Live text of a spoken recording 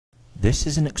This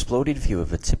is an exploded view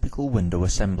of a typical window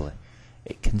assembly.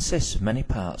 It consists of many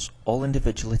parts, all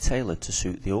individually tailored to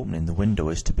suit the opening the window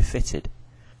is to be fitted.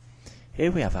 Here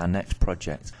we have our next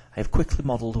project. I have quickly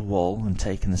modelled a wall and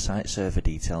taken the site survey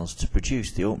details to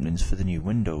produce the openings for the new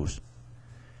windows.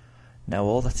 Now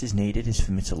all that is needed is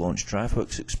for me to launch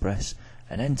DriveWorksXpress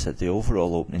and enter the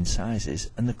overall opening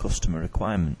sizes and the customer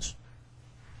requirements.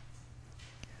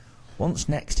 Once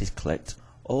Next is clicked,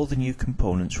 all the new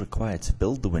components required to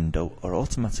build the window are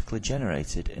automatically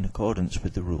generated in accordance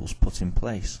with the rules put in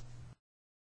place.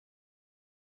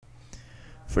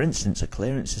 For instance, a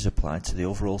clearance is applied to the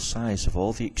overall size of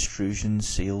all the extrusions,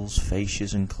 seals,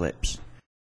 fascias and clips,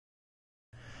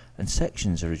 and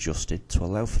sections are adjusted to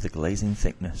allow for the glazing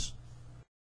thickness.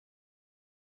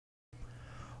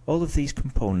 All of these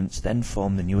components then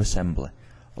form the new assembly,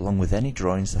 along with any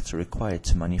drawings that are required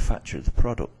to manufacture the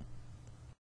product.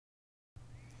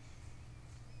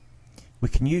 We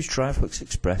can use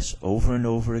DriveWorksXpress over and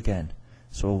over again,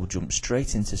 so I will jump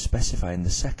straight into specifying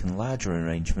the second larger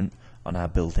arrangement on our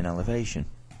building elevation.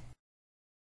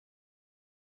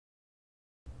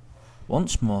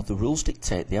 Once more, the rules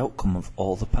dictate the outcome of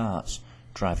all the parts,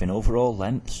 driving overall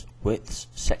lengths, widths,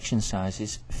 section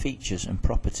sizes, features and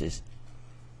properties.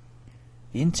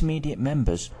 The intermediate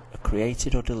members are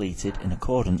created or deleted in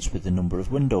accordance with the number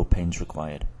of window panes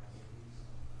required.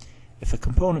 If a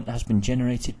component has been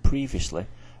generated previously,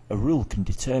 a rule can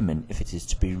determine if it is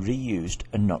to be reused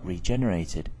and not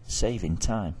regenerated, saving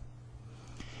time.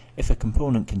 If a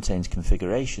component contains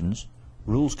configurations,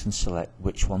 rules can select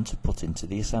which one to put into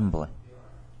the assembly.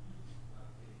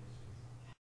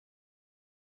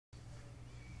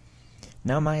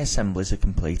 Now my assemblies are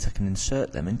complete, I can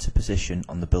insert them into position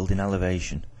on the building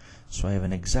elevation, so I have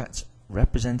an exact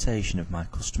representation of my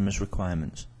customer's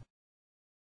requirements.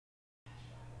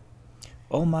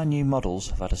 All my new models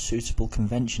have had a suitable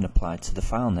convention applied to the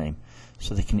file name,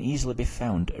 so they can easily be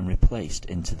found and replaced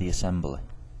into the assembly.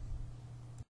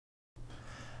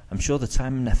 I'm sure the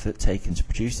time and effort taken to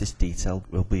produce this detail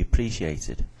will be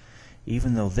appreciated,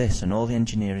 even though this and all the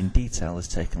engineering detail has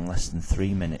taken less than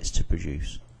 3 minutes to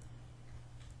produce.